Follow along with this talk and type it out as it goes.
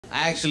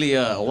Actually,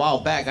 a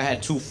while back, I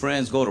had two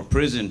friends go to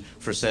prison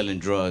for selling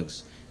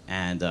drugs.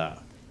 And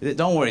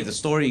don't worry, the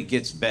story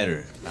gets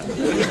better.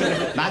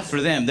 Not for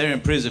them, they're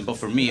in prison, but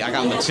for me, I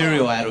got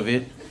material out of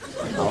it.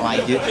 I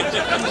like it.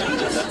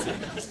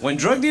 When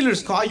drug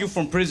dealers call you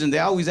from prison, they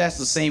always ask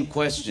the same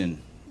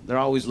question. They're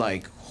always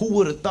like, who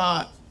would have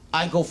thought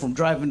I'd go from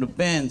driving the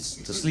Benz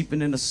to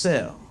sleeping in a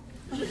cell?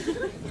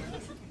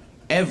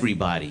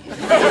 Everybody.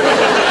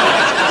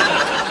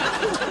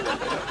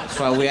 That's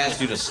why we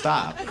asked you to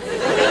stop.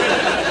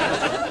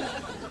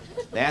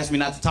 They asked me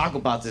not to talk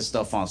about this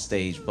stuff on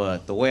stage,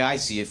 but the way I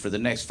see it, for the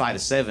next 5 to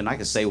 7, I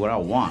can say what I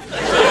want.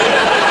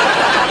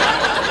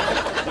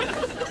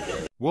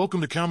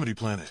 Welcome to Comedy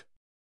Planet.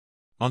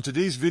 On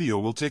today's video,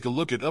 we'll take a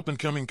look at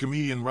up-and-coming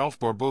comedian Ralph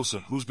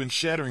Barbosa, who's been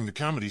shattering the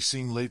comedy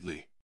scene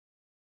lately.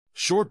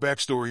 Short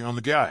backstory on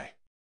the guy.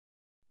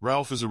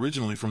 Ralph is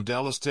originally from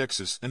Dallas,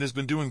 Texas, and has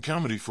been doing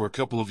comedy for a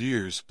couple of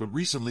years, but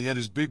recently had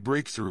his big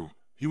breakthrough.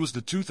 He was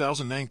the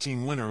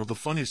 2019 winner of the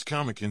Funniest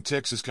Comic in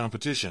Texas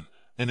competition,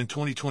 and in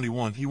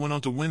 2021 he went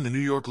on to win the New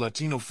York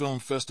Latino Film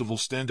Festival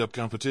stand-up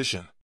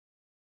competition.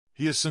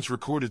 He has since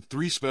recorded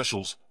 3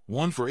 specials,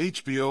 one for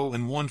HBO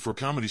and one for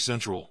Comedy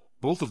Central.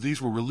 Both of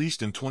these were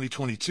released in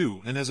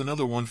 2022 and has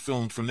another one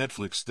filmed for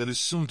Netflix that is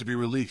soon to be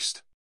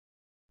released.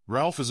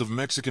 Ralph is of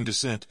Mexican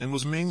descent and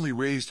was mainly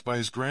raised by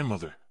his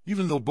grandmother.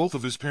 Even though both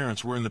of his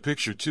parents were in the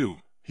picture too,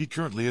 he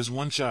currently has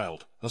one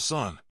child, a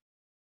son.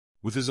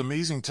 With his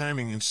amazing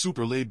timing and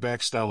super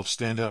laid-back style of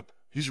stand-up,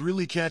 he's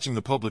really catching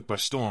the public by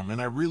storm, and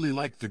I really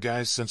like the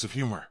guy's sense of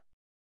humor.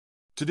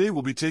 Today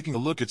we'll be taking a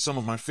look at some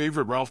of my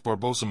favorite Ralph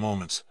Barbosa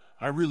moments.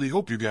 I really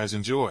hope you guys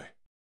enjoy.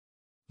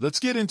 Let's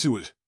get into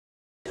it.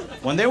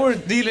 When they were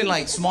dealing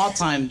like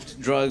small-time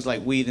drugs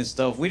like weed and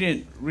stuff, we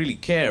didn't really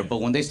care.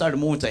 But when they started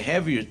moving to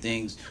heavier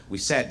things, we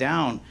sat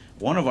down,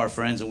 one of our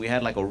friends, and we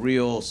had like a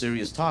real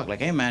serious talk. Like,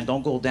 hey man,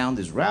 don't go down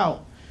this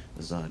route,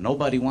 because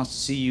nobody wants to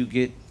see you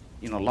get,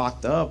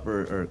 locked up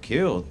or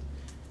killed.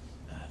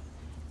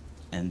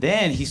 And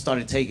then he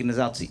started taking us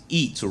out to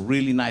eat to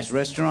really nice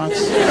restaurants.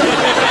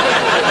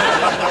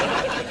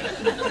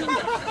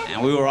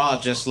 And we were all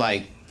just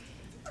like,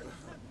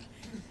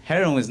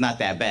 heroin's not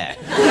that bad.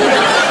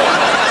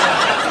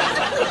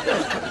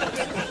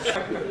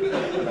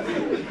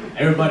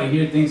 Everybody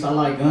here thinks I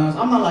like guns.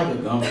 I'm not like a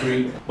gun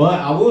freak. But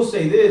I will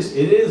say this,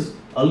 it is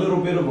a little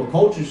bit of a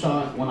culture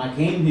shock when I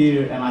came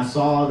here and I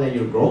saw that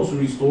your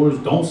grocery stores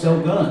don't sell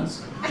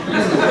guns.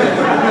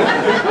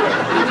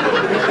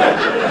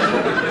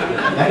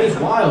 That is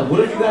wild. What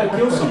if you gotta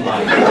kill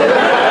somebody?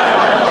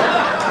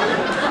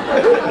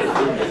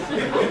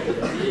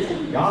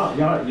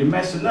 Y'all, you're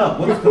messing up.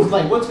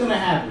 What's gonna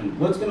happen?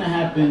 What's gonna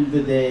happen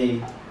the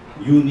day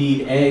you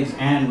need eggs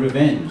and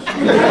revenge?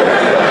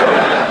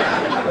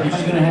 You're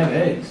just gonna have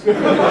eggs.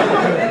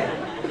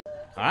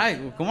 All right,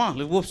 well, come on,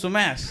 let's whoop some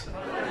ass.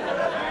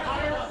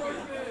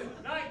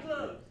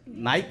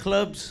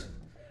 Nightclubs?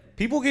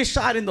 People get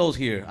shot in those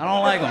here. I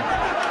don't like them.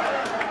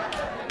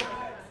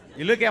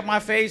 You look at my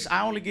face,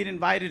 I only get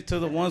invited to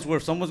the ones where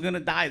someone's gonna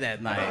die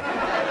that night.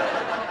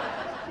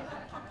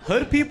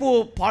 Hood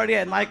people party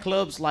at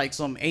nightclubs like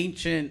some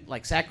ancient,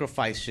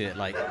 sacrifice shit.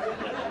 Like,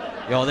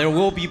 yo, there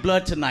will be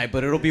blood tonight,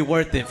 but it'll be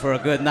worth it for a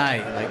good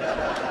night.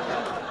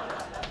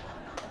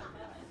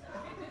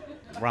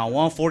 Around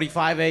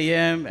 1:45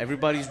 a.m.,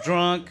 everybody's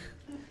drunk,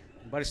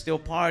 everybody's still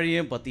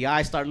partying, but the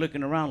eyes start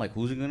looking around like,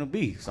 who's it gonna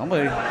be?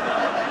 Somebody.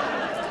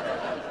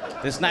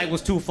 This night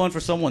was too fun for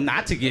someone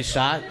not to get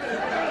shot.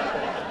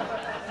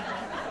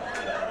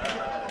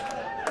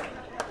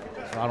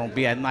 So I don't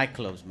be at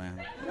nightclubs,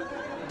 man.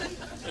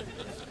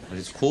 But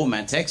it's cool,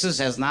 man. Texas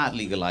has not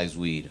legalized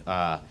weed.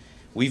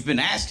 We've been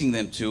asking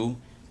them to,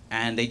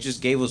 and they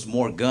just gave us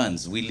more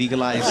guns. We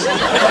legalized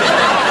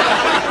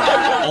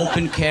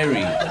open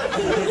carry.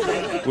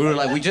 We were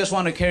like, we just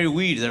want to carry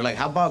weed. They're like,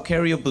 how about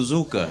carry a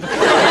bazooka?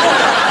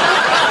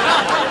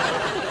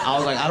 I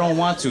was like, I don't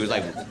want to. It's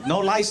like, no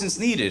license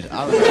needed.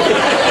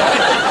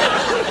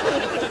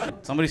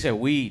 Somebody said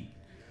weed,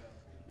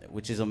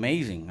 which is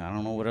amazing. I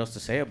don't know what else to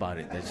say about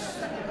it.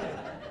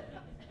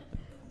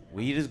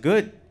 Weed is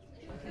good.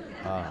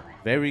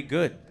 Very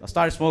good. I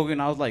started smoking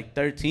when I was like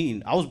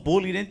 13. I was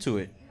bullied into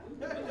it.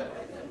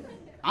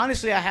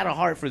 Honestly, I had a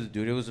heart for the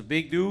dude. It was a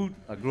big dude.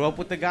 I grew up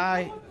with the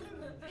guy.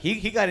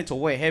 He got into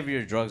way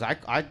heavier drugs.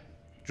 I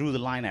drew the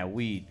line at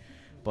weed.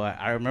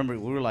 But I remember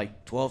we were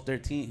like 12,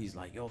 13. He's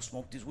like, yo,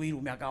 smoke this weed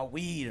with me. I got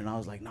weed. And I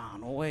was like, nah,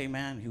 no way,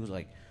 man. He was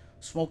like,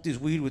 smoke this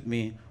weed with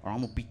me or I'm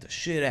going to beat the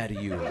shit out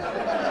of you.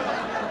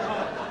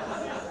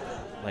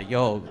 Like,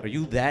 yo, are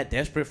you that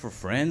desperate for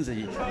friends?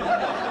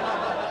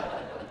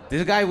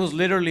 This guy was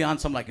literally on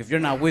some, like, if you're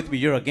not with me,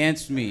 you're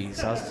against me.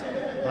 So I was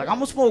like, I'm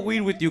going to smoke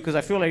weed with you because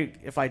I feel like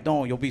if I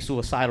don't, you'll be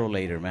suicidal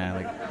later,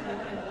 man.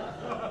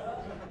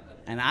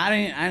 And I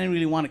didn't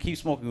really want to keep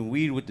smoking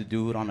weed with the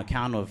dude on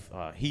account of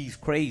he's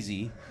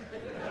crazy.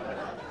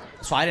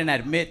 So I didn't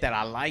admit that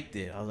I liked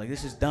it. I was like,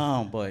 this is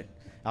dumb, but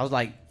I was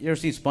like, you ever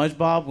seen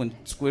SpongeBob when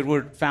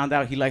Squidward found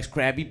out he likes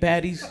Krabby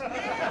Patties?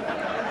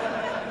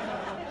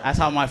 That's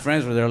how my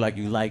friends were. They're like,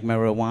 "You like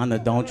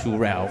marijuana, don't you,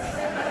 Ralph?"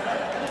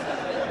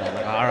 I'm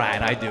like, all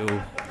right, I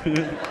do.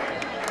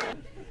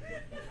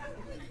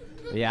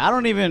 Yeah, I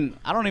don't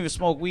even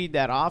smoke weed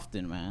that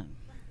often, man.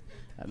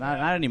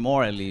 Not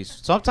anymore, at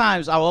least.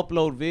 Sometimes I'll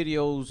upload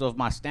videos of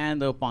my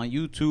stand-up on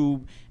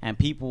YouTube, and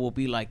people will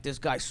be like, "This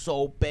guy's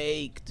so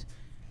baked."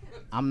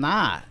 I'm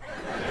not.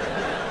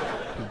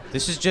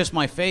 This is just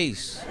my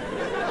face.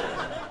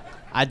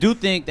 I do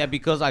think that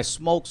because I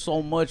smoked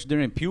so much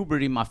during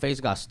puberty, my face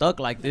got stuck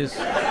like this.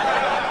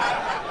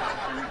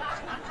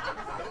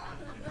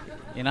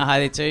 You know how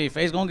they tell you, your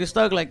face gonna get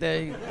stuck like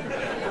that?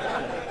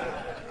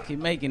 Keep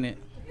making it.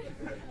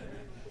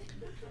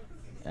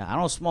 I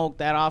don't smoke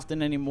that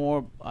often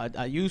anymore.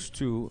 I used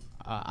to.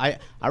 I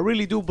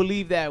really do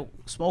believe that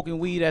smoking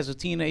weed as a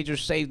teenager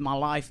saved my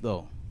life,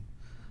 though.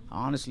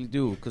 I honestly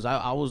do, because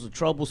I was a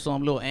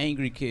troublesome little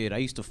angry kid. I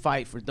used to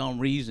fight for dumb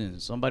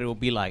reasons. Somebody would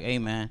be like, "Hey,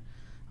 man,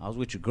 I was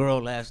with your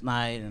girl last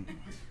night," and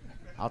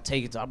I'll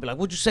be like,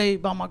 "What'd you say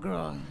about my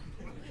girl?"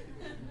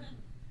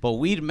 But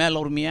weed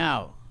mellowed me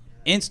out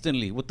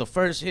instantly with the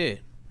first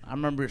hit. I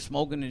remember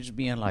smoking and just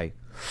being like,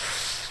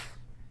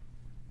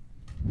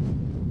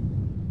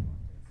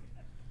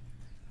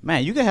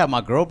 "Man, you can have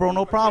my girl, bro,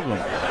 no problem."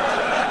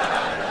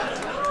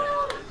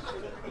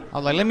 I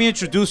was like, "Let me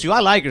introduce you. I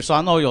like her, so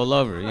I know you'll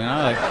love her," you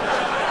know? Like,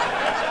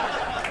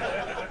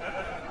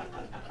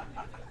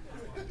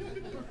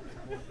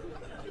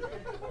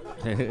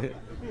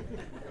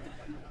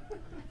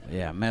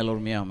 yeah,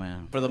 mellowed me out,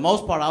 man. For the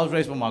most part, I was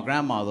raised by my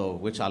grandma, though,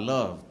 which I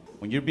love.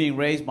 When you're being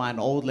raised by an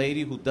old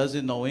lady who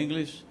doesn't know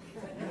English,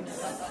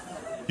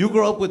 you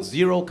grow up with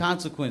zero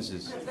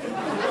consequences.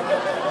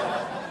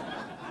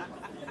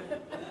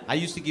 I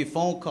used to get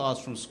phone calls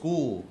from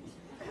school,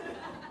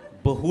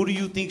 but who do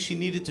you think she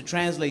needed to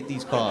translate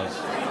these calls?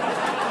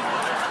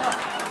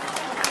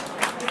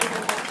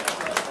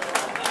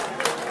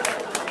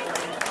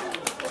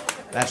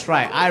 That's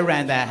right, I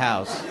ran that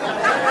house.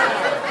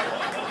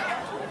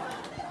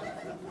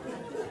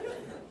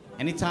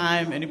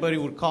 Anytime anybody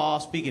would call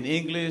speaking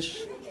English,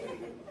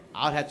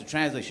 I would have to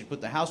translate. She'd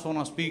put the house phone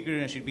on speaker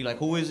and she'd be like,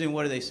 "Who is it and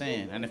what are they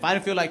saying?" And if I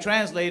didn't feel like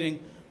translating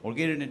or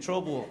getting in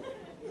trouble,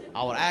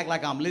 I would act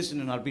like I'm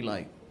listening. I'd be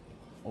like,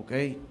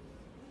 "Okay.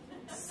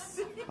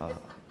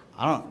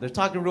 They're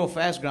talking real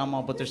fast,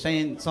 Grandma, but they're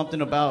saying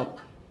something about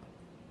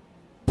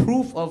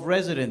proof of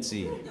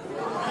residency."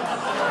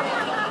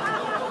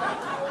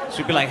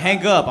 She'd be like,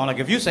 "Hang up." I'm like,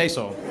 "If you say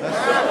so."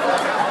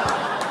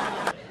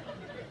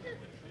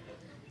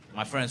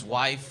 My friend's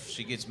wife,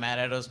 she gets mad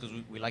at us because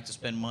we like to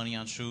spend money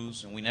on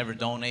shoes and we never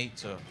donate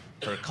to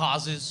her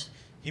causes.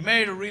 He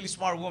married a really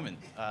smart woman.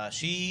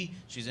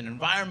 She's an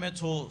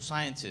environmental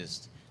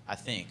scientist, I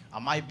think. I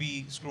might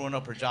be screwing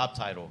up her job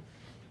title.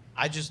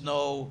 I just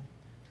know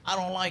I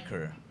don't like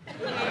her.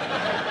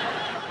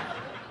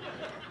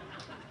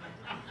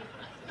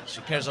 She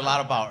cares a lot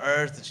about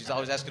Earth, and she's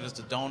always asking us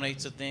to donate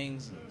to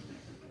things.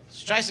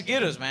 She tries to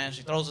get us, man.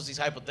 She throws us these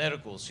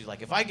hypotheticals. She's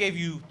like, "If I gave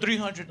you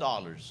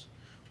 $300,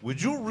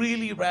 would you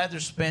really rather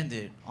spend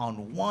it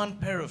on one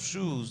pair of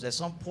shoes that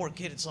some poor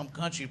kid in some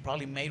country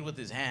probably made with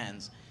his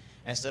hands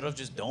instead of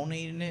just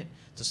donating it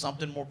to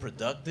something more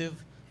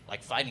productive,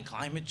 like fighting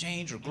climate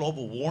change or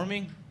global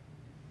warming?"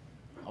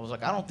 I was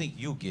like, "I don't think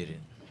you get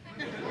it."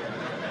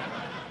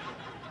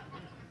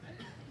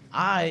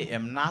 I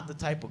am not the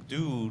type of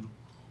dude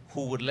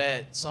who would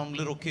let some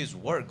little kid's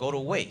work go to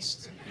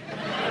waste.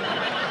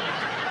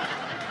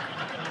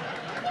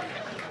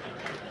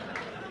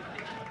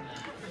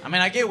 I mean,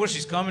 I get where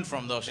she's coming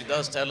from, though. She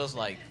does tell us,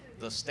 like,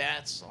 the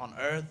stats on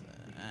Earth,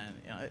 and,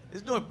 you know,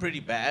 it's doing pretty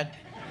bad.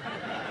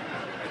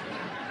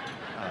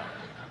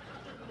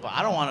 But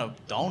I don't want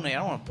to donate. I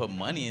don't want to put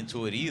money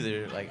into it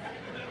either. Like,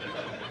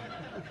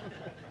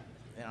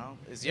 you know,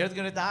 is the Earth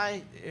going to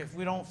die if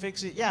we don't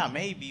fix it? Yeah,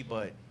 maybe,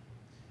 but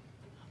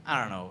I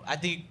don't know. I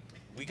think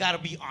we got to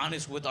be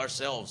honest with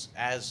ourselves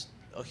as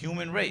a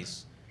human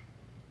race.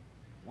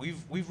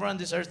 We've run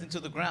this Earth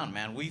into the ground,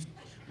 man. We've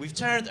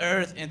turned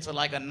Earth into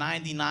like a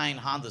 '99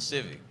 Honda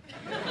Civic.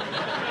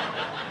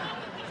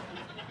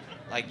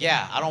 Like,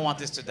 yeah, I don't want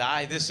this to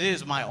die. This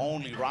is my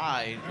only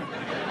ride.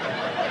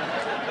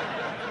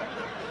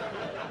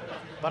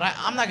 But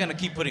I'm not gonna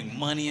keep putting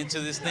money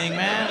into this thing,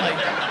 man. Like,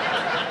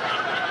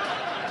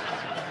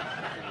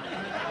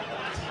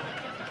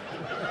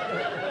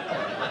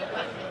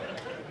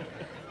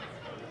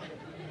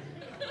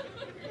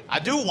 I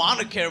do want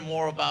to care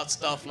more about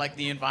stuff like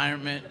the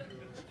environment,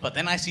 but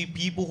then I see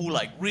people who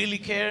like really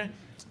care,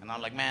 and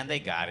I'm like, man, they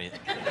got it.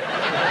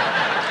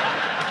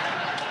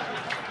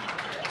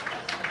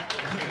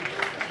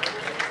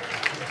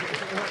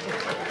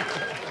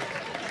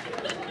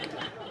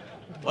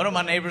 One of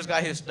my neighbors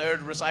got his third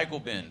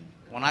recycle bin.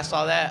 When I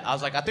saw that, I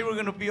was like, I think we're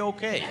gonna be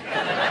okay.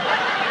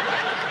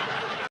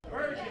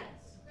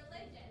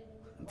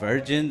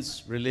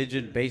 Virgins,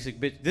 religion, basic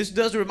bitch. This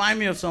does remind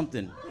me of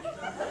something.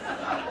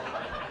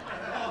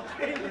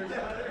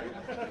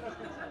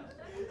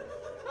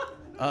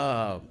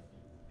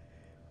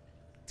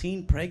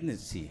 Teen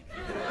pregnancy.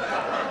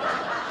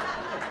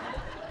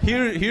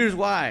 Here's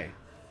why.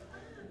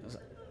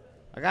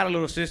 I got a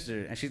little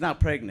sister, and she's not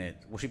pregnant.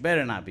 Well, she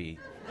better not be.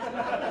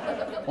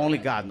 Only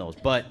God knows.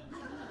 But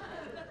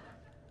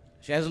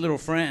she has a little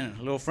friend.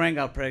 A little friend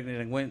got pregnant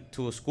and went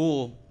to a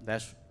school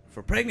that's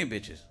for pregnant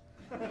bitches.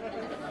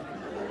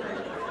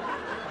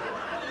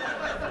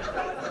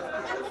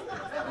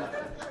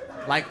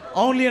 Like,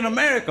 only in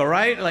America,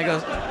 right? Like,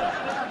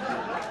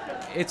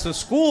 it's a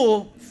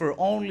school for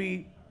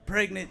only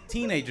pregnant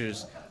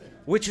teenagers,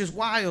 which is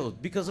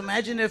wild, because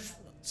imagine if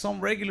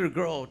some regular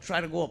girl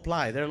tried to go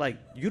apply. They're like,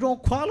 you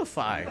don't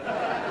qualify.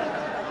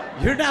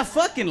 You're not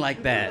fucking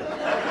like that.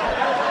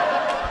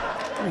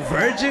 You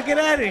virgin, get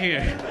out of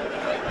here.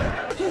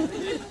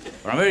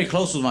 But I'm very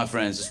close with my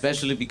friends,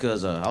 especially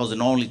because I was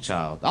an only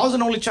child. I was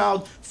an only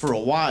child for a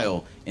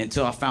while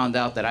until I found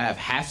out that I have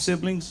half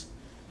siblings,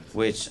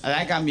 which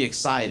that got me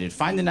excited.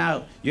 Finding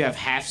out you have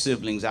half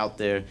siblings out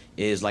there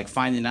is like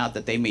finding out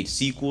that they made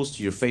sequels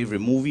to your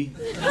favorite movie.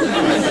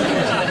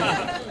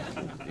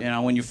 You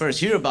know, when you first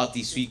hear about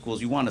these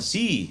sequels, you want to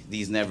see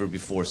these never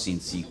before seen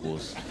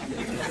sequels.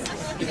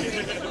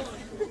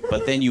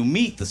 But then you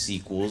meet the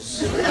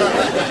sequels,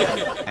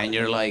 and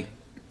you're like,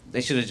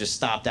 they should have just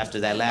stopped after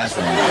that last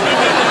one.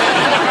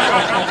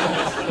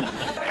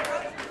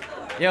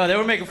 Yo, they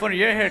were making fun of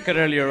your haircut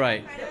earlier,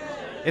 right?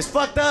 It's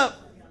fucked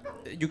up.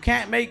 You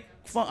can't make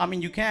fun. I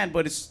mean, you can,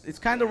 but it's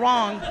kind of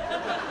wrong.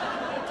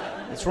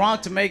 It's wrong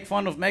to make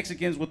fun of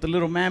Mexicans with the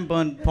little man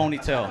bun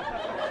ponytail.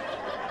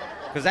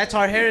 Because that's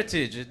our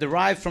heritage. It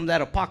derived from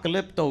that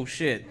apocalypto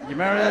shit. You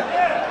remember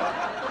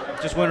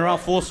that? Just went around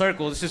full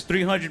circle. This is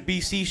 300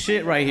 BC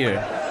shit right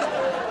here.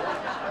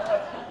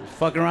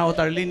 Fucking around with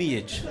our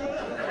lineage.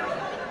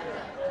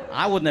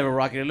 I would never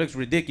rock it. It looks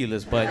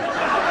ridiculous, but...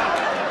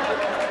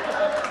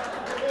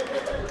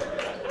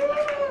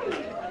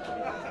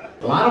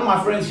 A lot of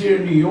my friends here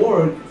in New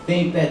York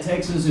think that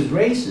Texas is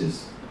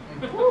racist.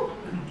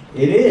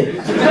 It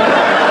is.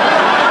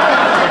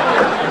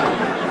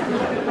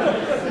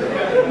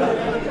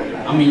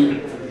 I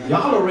mean,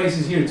 y'all are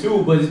racist here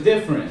too, but it's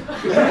different.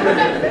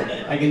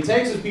 Like in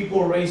Texas, people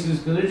are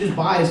racist because they're just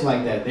biased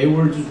like that. They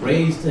were just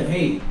raised to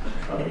hate.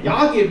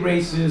 Y'all get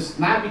racist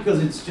not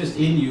because it's just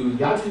in you.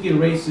 Y'all just get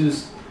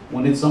racist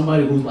when it's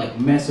somebody who's like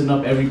messing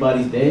up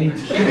everybody's day. You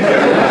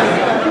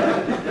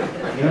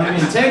know what I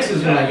mean? In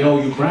Texas, you're like,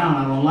 yo, you brown,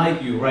 I don't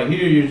like you. Right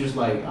here, you're just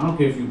like, I don't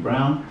care if you're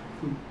brown.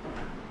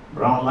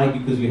 But I don't like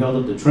you because you held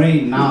up the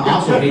train. Now I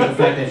also hate the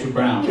fact that you're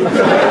brown.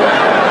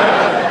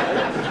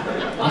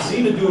 I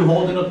seen the dude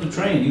holding up the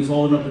train. He was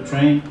holding up the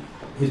train.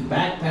 His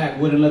backpack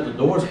wouldn't let the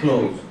doors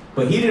close.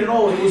 But he didn't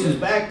know it was his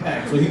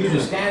backpack. So he was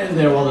just standing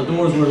there while the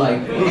doors were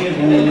like...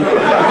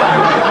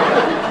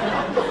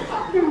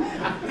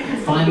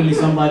 Finally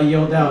somebody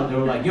yelled out. They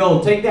were like,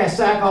 yo, take that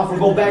sack off or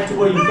go back to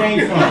where you came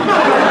from. I'm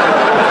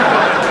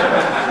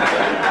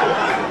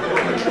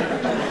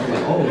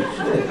like, oh,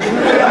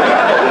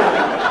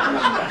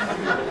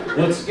 shit.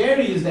 What's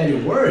scary is that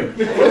it worked.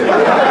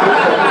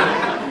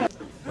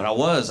 But I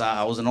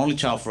was an only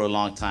child for a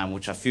long time,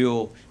 which I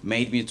feel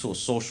made me into a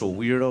social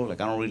weirdo.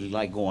 Like, I don't really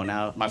like going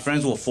out. My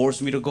friends will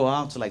force me to go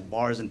out to like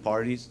bars and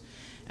parties.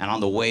 And on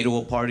the way to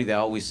a party, they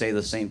always say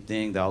the same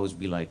thing. They always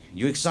be like,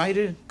 you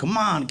excited? Come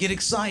on, get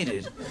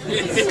excited.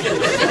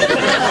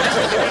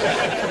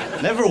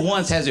 Never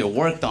once has it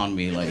worked on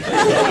me. Like,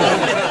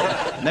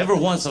 never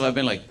once have I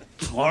been like,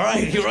 all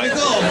right, here I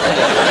go.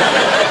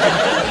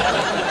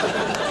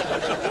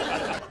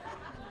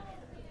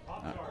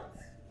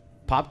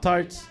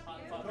 Pop-Tarts?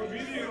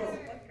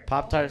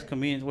 Pop-Tarts,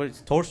 comedians, what is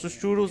it? Toaster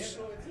strudels?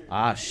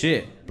 Ah,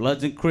 shit.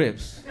 Bloods and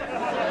Crips.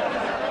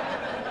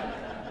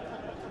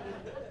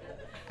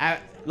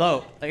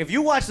 Look, like if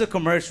you watch the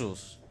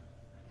commercials,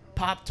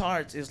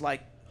 Pop-Tarts is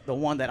like the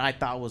one that I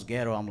thought was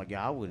ghetto. I'm like,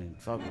 yeah, I wouldn't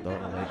fuck with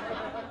those. Like,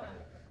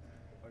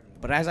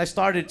 but as I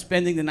started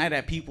spending the night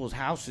at people's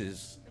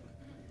houses,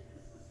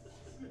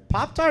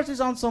 Pop-Tarts is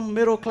on some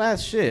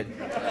middle-class shit.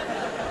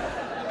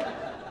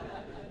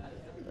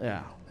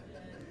 Yeah.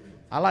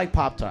 I like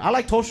Pop-Tarts. I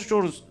like toaster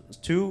strudels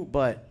too,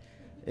 but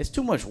it's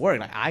too much work.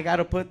 Like, I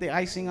gotta put the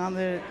icing on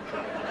there.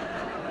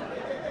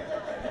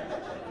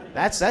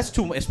 That's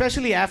too much,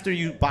 especially after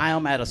you buy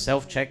them at a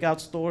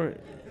self-checkout store.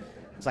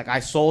 It's like I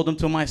sold them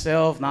to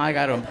myself, now I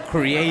gotta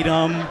create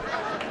them.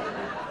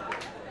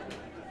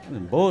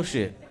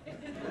 Bullshit.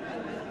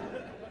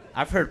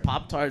 I've heard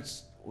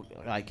Pop-Tarts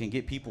like can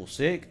get people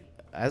sick.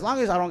 As long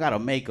as I don't gotta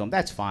make them,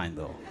 that's fine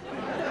though.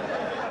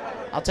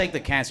 I'll take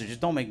the cancer,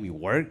 just don't make me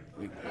work.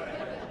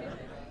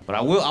 But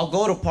I'll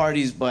go to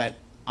parties, but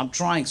I'm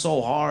trying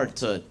so hard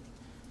to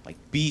like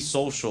be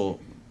social.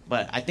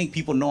 But I think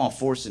people know I'm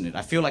forcing it.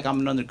 I feel like I'm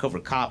an undercover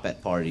cop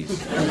at parties.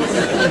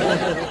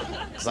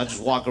 Because I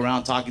just walk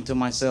around talking to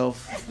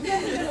myself.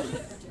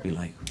 Be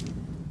like,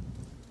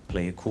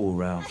 play it cool,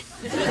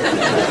 Ralph.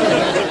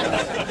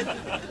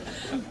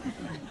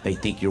 They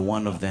think you're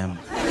one of them.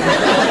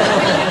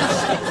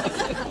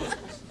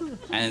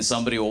 And then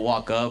somebody will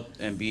walk up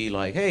and be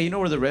like, hey, you know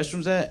where the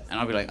restroom's at? And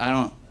I'll be like,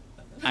 I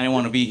didn't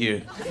want to be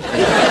here.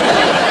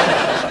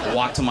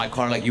 Walk to my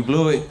car like, you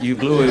blew it, you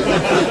blew it.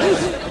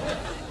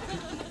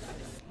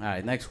 All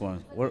right, next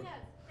one.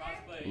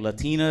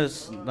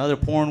 Latinas, another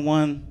porn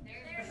one.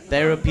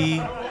 Therapy.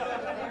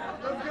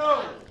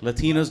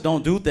 Latinas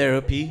don't do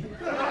therapy.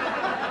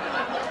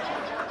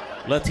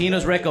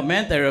 Latinas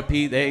recommend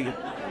therapy.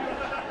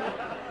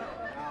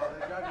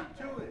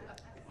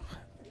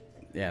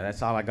 Yeah,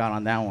 that's all I got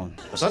on that one.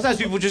 Sometimes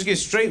people just get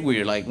straight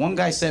weird. Like, one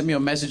guy sent me a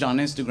message on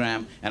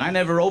Instagram, and I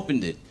never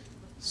opened it.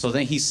 So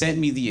then he sent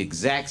me the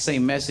exact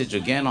same message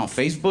again on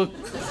Facebook.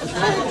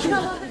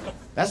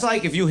 That's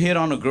like if you hit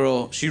on a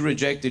girl, she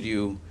rejected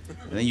you,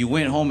 and then you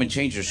went home and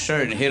changed your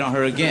shirt and hit on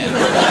her again.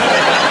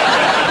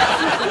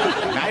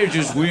 Now you're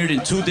just weird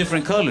in two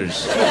different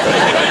colors.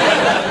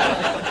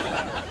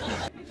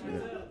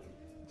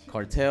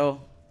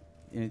 Cartel?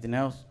 Anything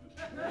else?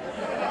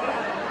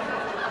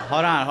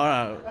 Hold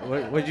on.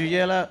 What'd you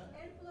yell at?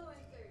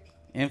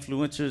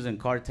 Influencers and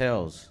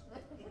cartels.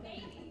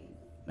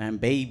 And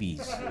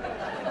babies.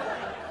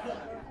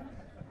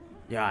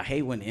 Yeah, I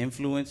hate when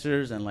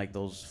influencers and like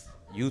those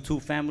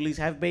YouTube families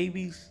have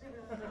babies.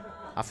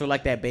 I feel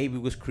like that baby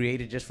was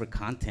created just for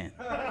content.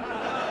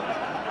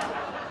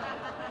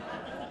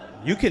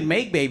 You can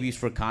make babies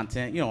for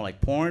content, you know, like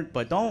porn,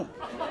 but don't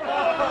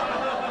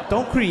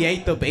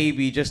create the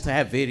baby just to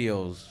have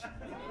videos.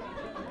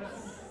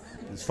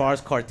 As far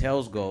as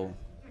cartels go,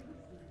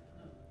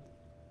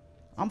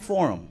 I'm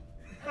for them.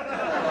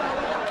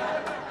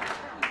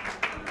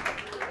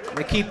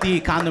 They keep the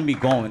economy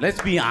going.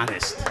 Let's be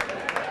honest.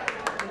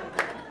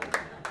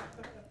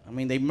 I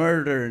mean, they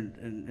murder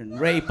and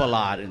rape a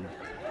lot,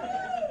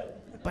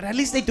 but at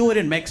least they do it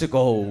in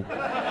Mexico.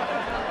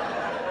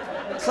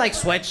 It's like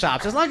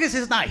sweatshops. As long as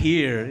it's not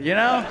here, you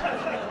know?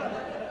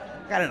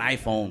 Got an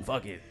iPhone,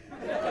 fuck it.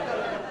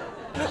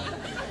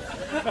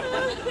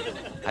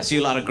 I see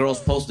a lot of girls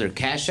post their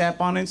Cash App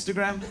on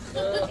Instagram.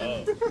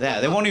 Yeah,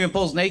 they won't even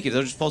post naked.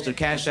 They'll just post their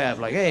Cash App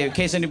like, hey, in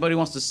case anybody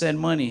wants to send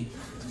money.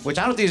 Which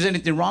I don't think there's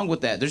anything wrong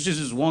with that. There's just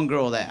this one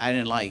girl that I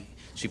didn't like.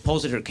 She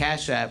posted her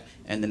Cash App,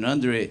 and then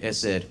under it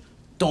said,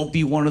 don't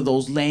be one of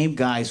those lame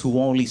guys who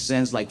only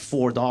sends like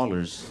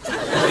 $4.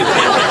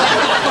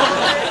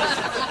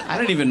 I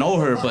didn't even know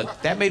her,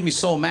 but that made me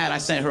so mad, I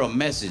sent her a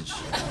message.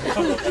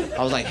 I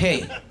was like,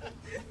 hey,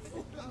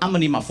 I'm gonna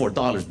need my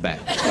 $4 back.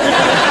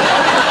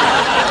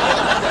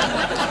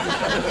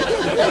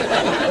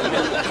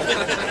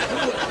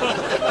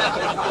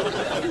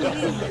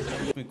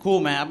 It's been cool,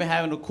 man. I've been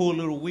having a cool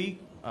little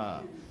week.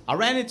 I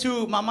ran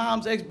into my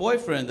mom's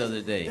ex-boyfriend the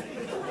other day.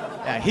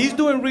 Yeah, he's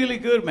doing really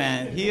good,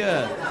 man. He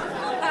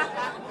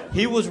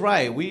was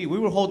right. We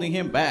were holding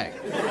him back.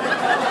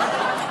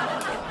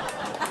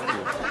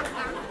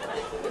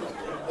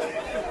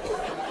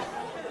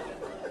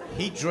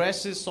 He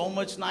dresses so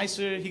much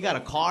nicer. He got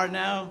a car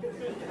now.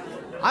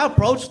 I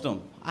approached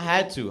him. I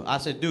had to. I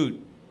said,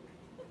 dude,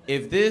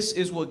 if this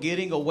is what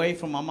getting away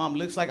from my mom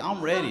looks like,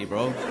 I'm ready,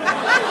 bro.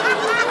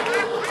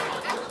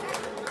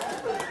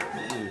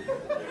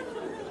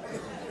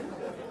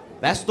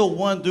 That's the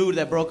one dude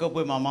that broke up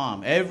with my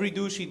mom. Every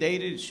dude she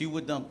dated, she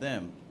would dump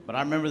them. But I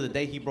remember the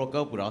day he broke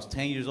up with her. I was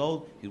 10 years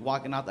old. He's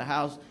walking out the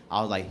house.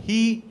 I was like,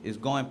 he is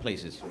going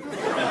places.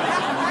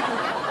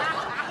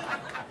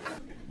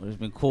 Well, it's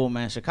been cool,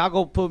 man.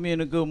 Chicago put me in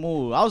a good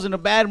mood. I was in a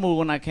bad mood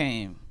when I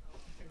came.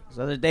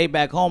 The other day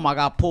back home, I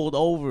got pulled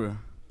over.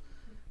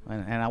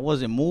 And I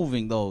wasn't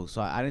moving, though,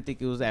 so I didn't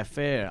think it was that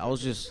fair. I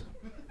was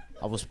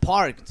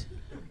parked.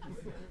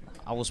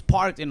 I was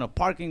parked in a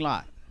parking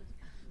lot.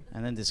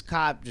 And then this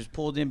cop just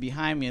pulled in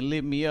behind me and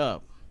lit me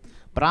up.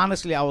 But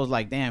honestly, I was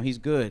like, damn, he's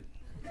good.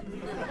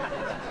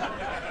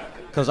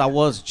 Because I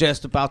was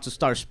just about to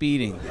start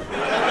speeding.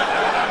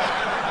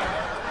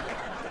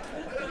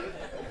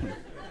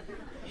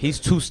 He's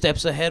 2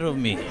 steps ahead of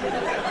me.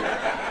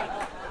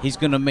 He's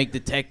gonna make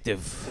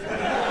detective.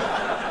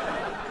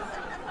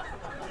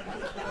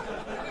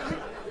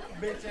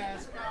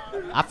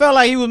 I felt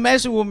like he was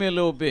messing with me a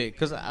little bit.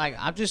 Because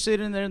I'm just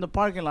sitting there in the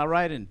parking lot,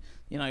 right? And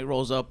you know, he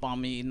rolls up on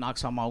me, he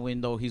knocks on my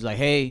window. He's like,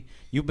 hey,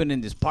 you've been in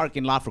this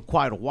parking lot for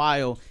quite a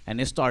while, and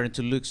it's starting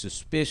to look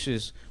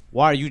suspicious.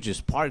 Why are you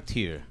just parked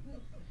here?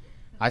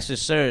 I said,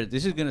 sir,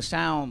 this is going to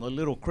sound a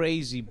little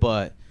crazy,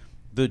 but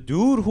the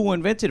dude who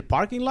invented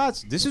parking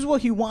lots, this is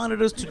what he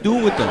wanted us to do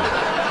with them.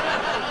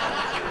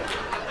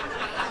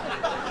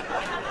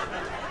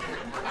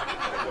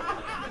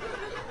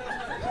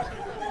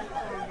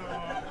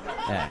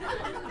 Yeah.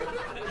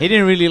 He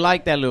didn't really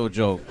like that little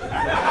joke.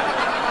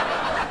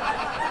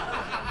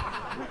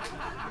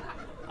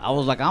 I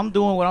was like, I'm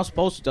doing what I'm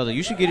supposed to do.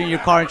 You should get in your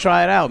car and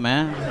try it out,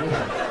 man.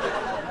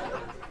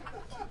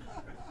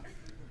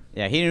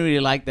 Yeah, he didn't really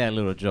like that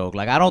little joke.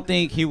 Like, I don't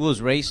think he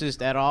was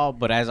racist at all,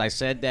 but as I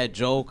said that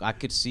joke, I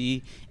could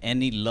see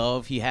any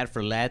love he had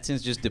for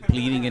Latins just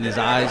depleting in his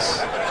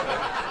eyes.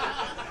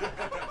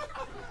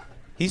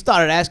 He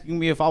started asking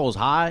me if I was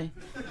high.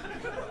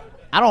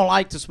 I don't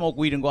like to smoke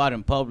weed and go out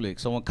in public,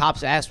 so when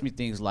cops ask me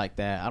things like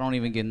that, I don't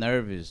even get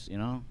nervous, you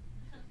know?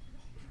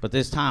 But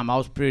this time, I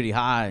was pretty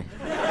high.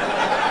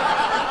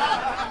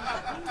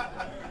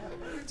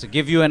 To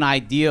give you an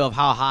idea of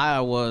how high I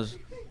was,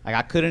 Like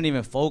I couldn't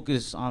even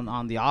focus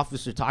on the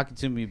officer talking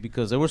to me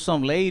because there was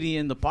some lady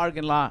in the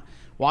parking lot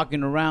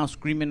walking around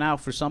screaming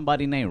out for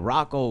somebody named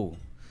Rocco.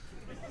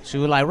 She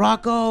was like,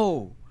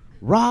 Rocco,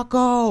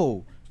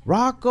 Rocco,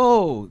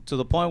 Rocco, to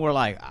the point where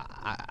like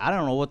I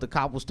don't know what the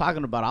cop was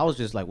talking about. I was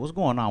just like, what's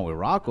going on with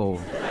Rocco?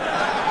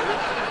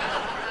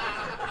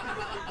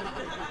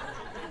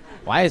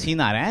 Why is he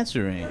not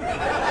answering?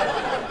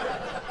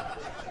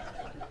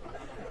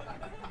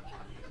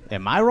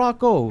 Am I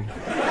Rocco?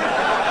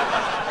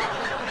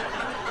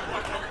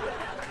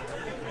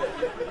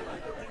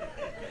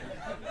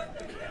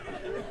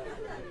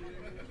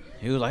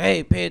 He was like,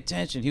 hey, pay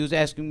attention. He was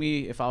asking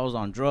me if I was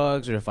on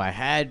drugs or if I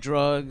had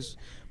drugs.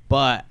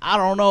 But I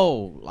don't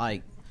know,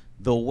 like,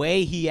 the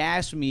way he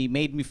asked me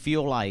made me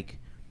feel like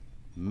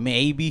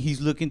maybe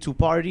he's looking to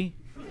party.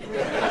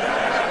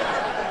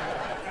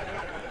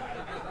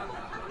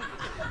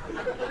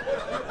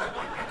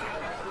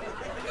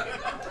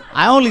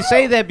 I only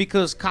say that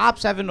because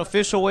cops have an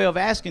official way of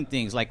asking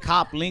things, like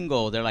cop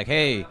lingo. They're like,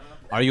 hey,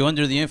 are you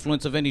under the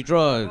influence of any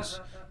drugs?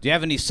 Do you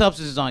have any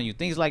substances on you?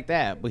 Things like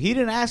that. But he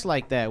didn't ask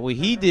like that. What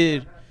he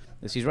did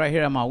is he's right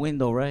here at my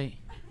window, right?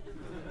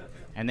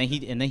 And then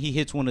he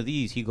hits one of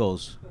these. He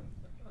goes.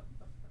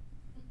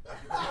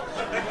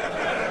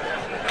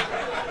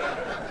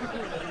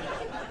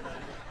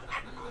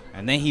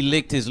 And then he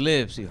licked his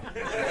lips.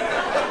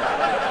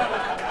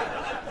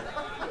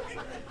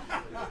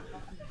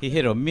 He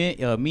hit a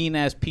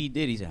mean-ass P.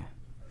 Diddy's.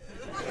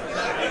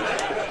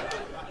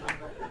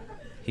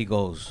 He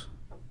goes,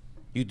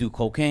 you do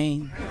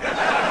cocaine?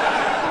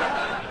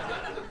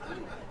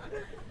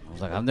 I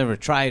was like, I've never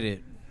tried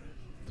it,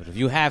 but if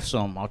you have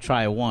some, I'll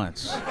try it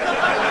once.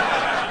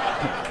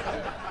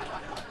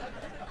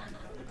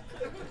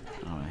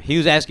 He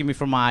was asking me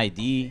for my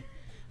ID.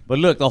 But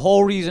look, the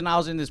whole reason I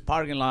was in this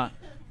parking lot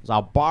was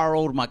I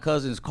borrowed my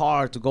cousin's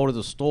car to go to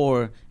the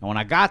store. And when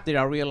I got there,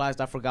 I realized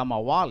I forgot my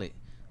wallet.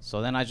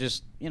 So then I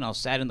just,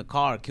 sat in the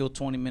car, killed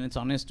 20 minutes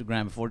on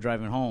Instagram before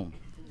driving home.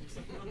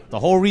 The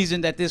whole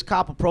reason that this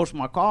cop approached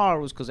my car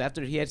was because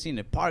after he had seen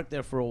it parked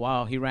there for a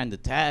while, he ran the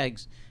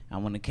tags.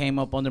 And when it came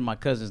up under my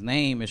cousin's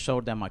name, it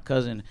showed that my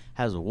cousin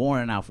has a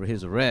warrant out for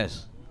his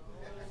arrest.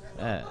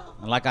 And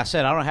like I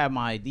said, I don't have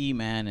my ID,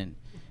 man. And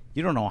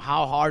you don't know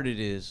how hard it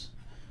is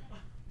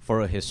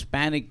for a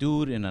Hispanic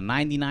dude in a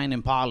 99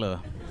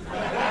 Impala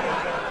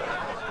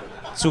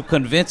to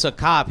convince a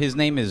cop his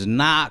name is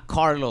not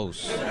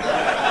Carlos.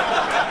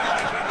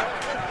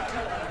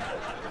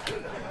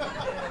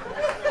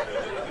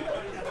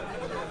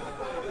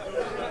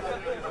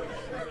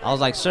 I was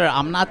like, sir,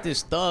 I'm not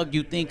this thug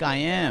you think I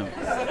am.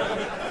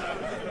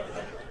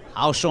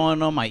 I was showing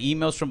them my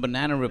emails from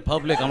Banana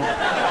Republic. If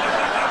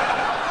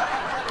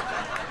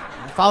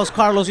I was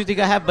Carlos, you think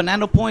I have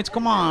banana points?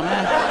 Come on,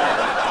 man.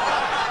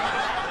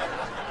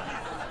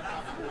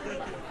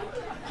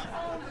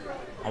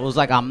 I was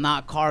like, I'm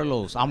not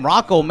Carlos. I'm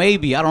Rocco,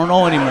 maybe. I don't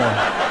know anymore.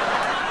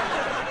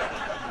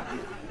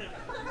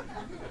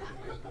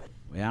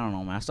 Yeah, I don't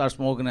know, man. I started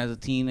smoking as a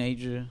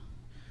teenager,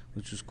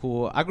 which was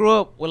cool. I grew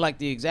up with like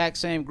the exact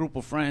same group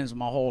of friends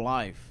my whole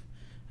life.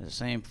 The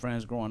same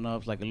friends growing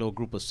up, like a little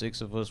group of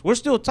 6 of us. We're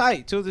still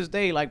tight till this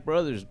day, like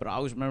brothers. But I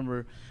always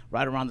remember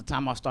right around the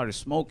time I started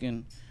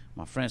smoking,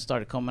 my friends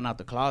started coming out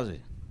the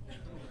closet.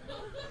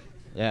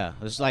 Yeah,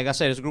 it's like I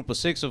said, it's a group of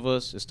 6 of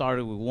us. It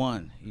started with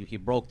one. He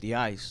broke the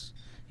ice.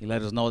 He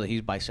let us know that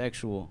he's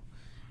bisexual.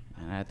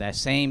 And at that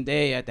same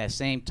day, at that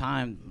same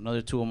time,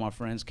 another 2 of my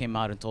friends came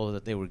out and told us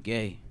that they were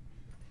gay.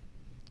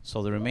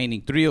 So the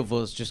remaining 3 of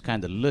us just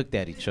kind of looked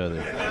at each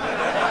other.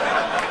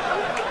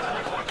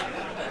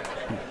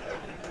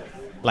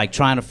 Like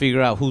trying to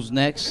figure out who's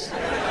next.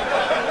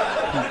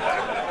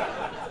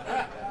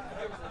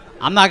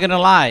 I'm not gonna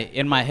lie,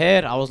 in my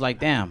head, I was like,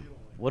 damn,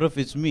 what if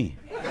it's me?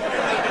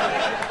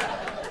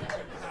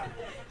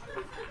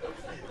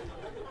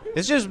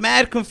 It's just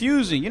mad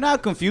confusing. You know how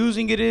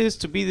confusing it is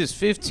to be this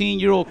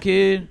 15-year-old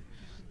kid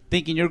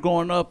thinking you're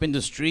growing up in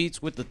the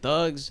streets with the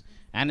thugs,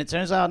 and it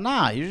turns out,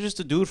 nah, you're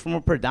just a dude from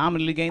a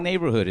predominantly gay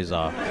neighborhood is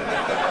all.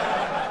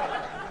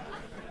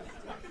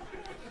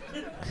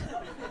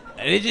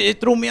 It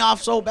threw me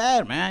off so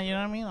bad, man. You know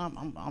what I mean?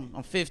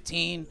 I'm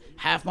 15.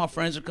 Half my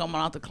friends are coming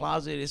out the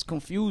closet. It's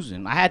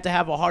confusing. I had to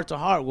have a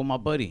heart-to-heart with my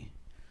buddy.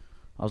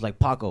 I was like,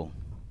 Paco,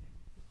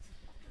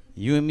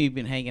 you and me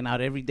been hanging out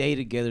every day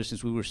together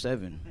since we were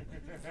 7.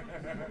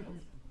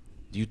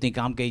 Do you think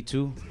I'm gay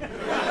too?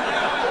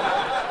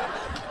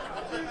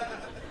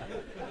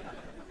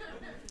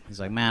 He's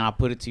like, man, I'll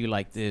put it to you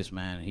like this,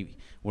 man.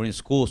 We're in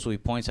school, so he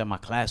points at my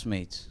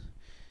classmates.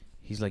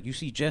 He's like, you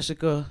see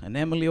Jessica and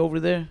Emily over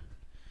there?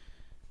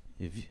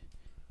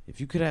 If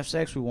you could have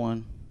sex with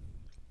one,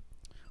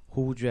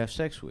 who would you have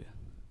sex with?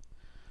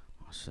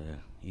 I said,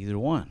 either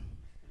one.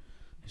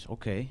 He said,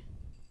 okay.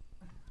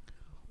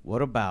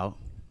 What about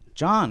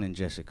John and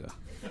Jessica?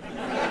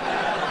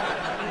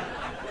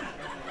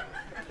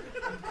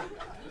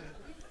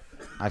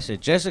 I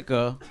said,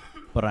 Jessica,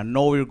 but I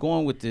know where you're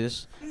going with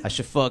this. I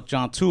should fuck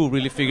John too,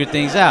 really figure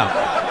things out.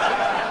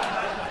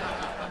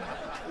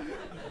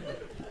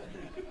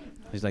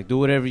 He's like, do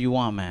whatever you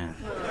want, man.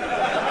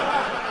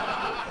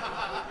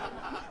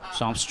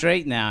 So I'm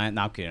straight now.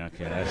 No, I'm kidding.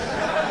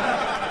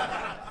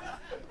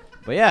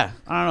 But yeah,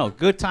 I don't know.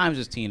 Good times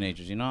as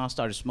teenagers, you know. I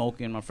started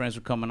smoking. My friends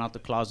were coming out the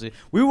closet.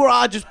 We were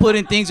all just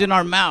putting things in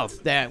our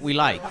mouth that we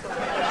like.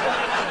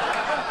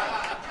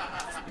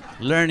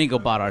 Learning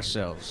about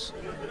ourselves.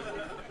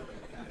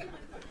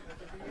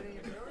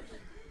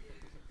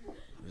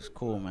 It's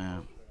cool,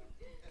 man.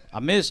 I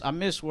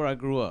miss where I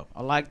grew up.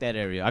 I like that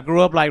area. I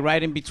grew up like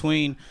right in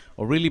between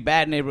a really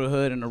bad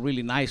neighborhood and a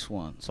really nice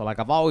one. So like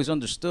I've always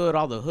understood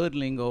all the hood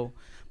lingo,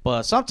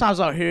 but sometimes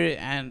I'll hear it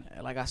and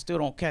like I still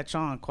don't catch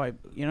on quite.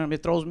 You know what I mean?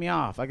 It throws me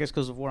off. I guess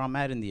because of where I'm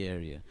at in the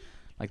area.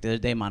 Like the other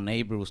day, my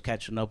neighbor was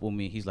catching up with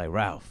me. He's like,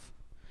 Ralph,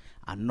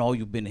 I know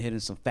you've been hitting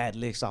some fat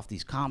licks off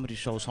these comedy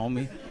shows,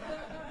 homie.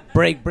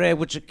 Break bread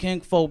with your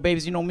kinfolk,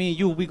 babies. You know me and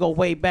you, we go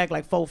way back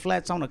like 4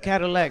 flats on a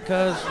Cadillac,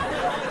 cuz.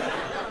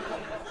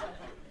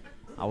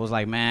 I was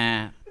like,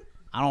 man,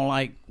 I don't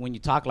like when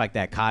you talk like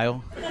that,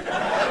 Kyle.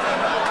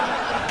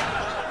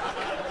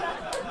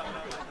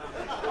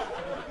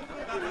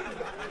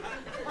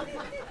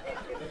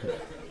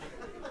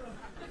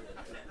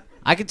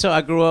 I can tell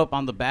I grew up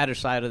on the badder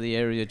side of the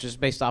area just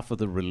based off of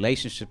the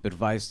relationship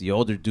advice the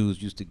older dudes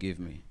used to give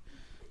me.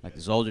 Like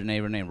this older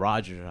neighbor named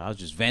Roger, I was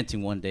just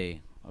venting one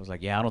day. I was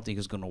like, yeah, I don't think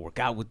it's gonna work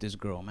out with this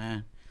girl,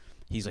 man.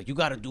 He's like, you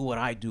gotta do what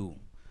I do.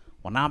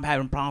 When I'm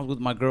having problems with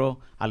my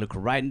girl, I look her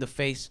right in the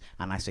face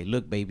and I say,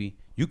 look, baby,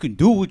 you can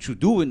do what you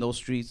do in those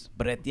streets,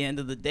 but at the end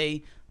of the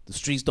day, the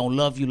streets don't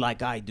love you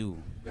like I do.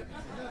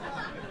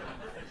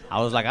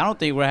 I was like, I don't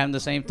think we're having the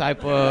same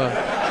type of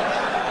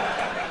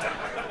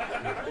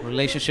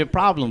relationship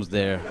problems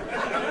there.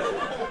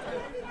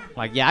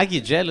 Like, yeah, I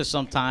get jealous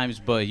sometimes,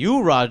 but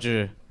you,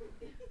 Roger,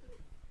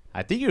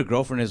 I think your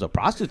girlfriend is a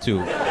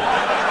prostitute.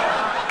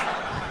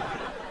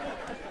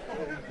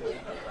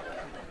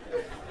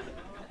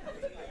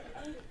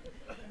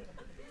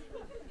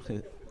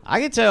 I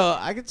could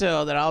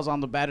tell that I was on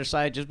the badder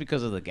side just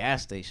because of the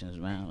gas stations,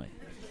 man. Like,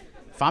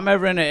 if I'm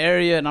ever in an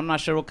area and I'm not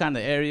sure what kind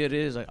of area it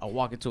is, like, I'll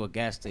walk into a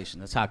gas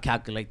station. That's how I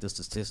calculate the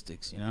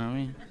statistics, you know what I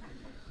mean?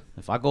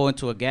 If I go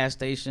into a gas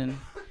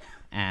station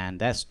and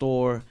that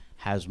store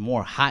has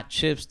more hot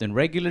chips than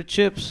regular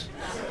chips,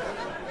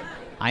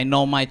 I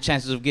know my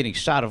chances of getting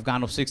shot have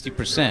gone up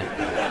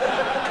 60%.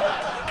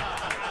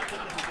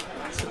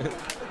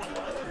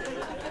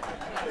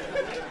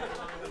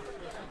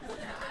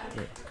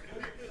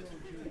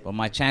 But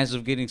my chances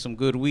of getting some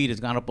good weed has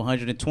gone up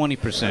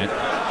 120%.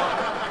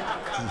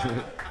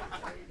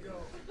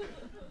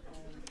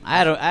 I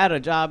had a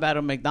job at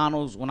a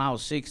McDonald's when I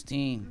was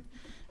 16.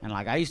 And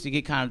like I used to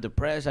get kind of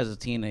depressed as a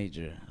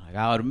teenager. Like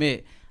I'll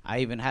admit,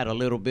 I even had a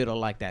little bit of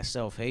like that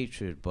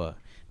self-hatred, but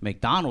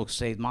McDonald's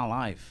saved my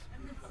life.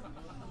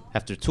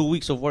 After 2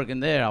 weeks of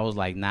working there, I was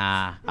like,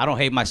 nah, I don't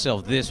hate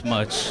myself this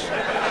much.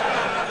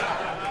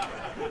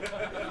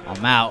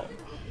 I'm out.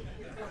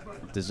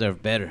 I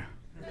deserve better.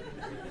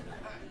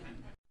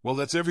 Well,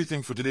 that's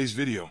everything for today's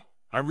video.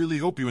 I really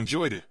hope you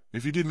enjoyed it.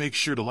 If you did, make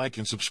sure to like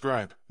and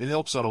subscribe. It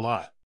helps out a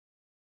lot.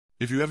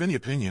 If you have any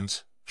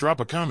opinions, drop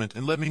a comment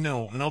and let me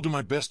know, and I'll do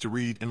my best to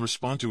read and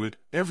respond to it.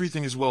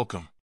 Everything is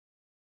welcome.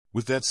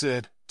 With that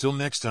said, till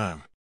next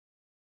time.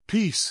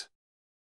 Peace.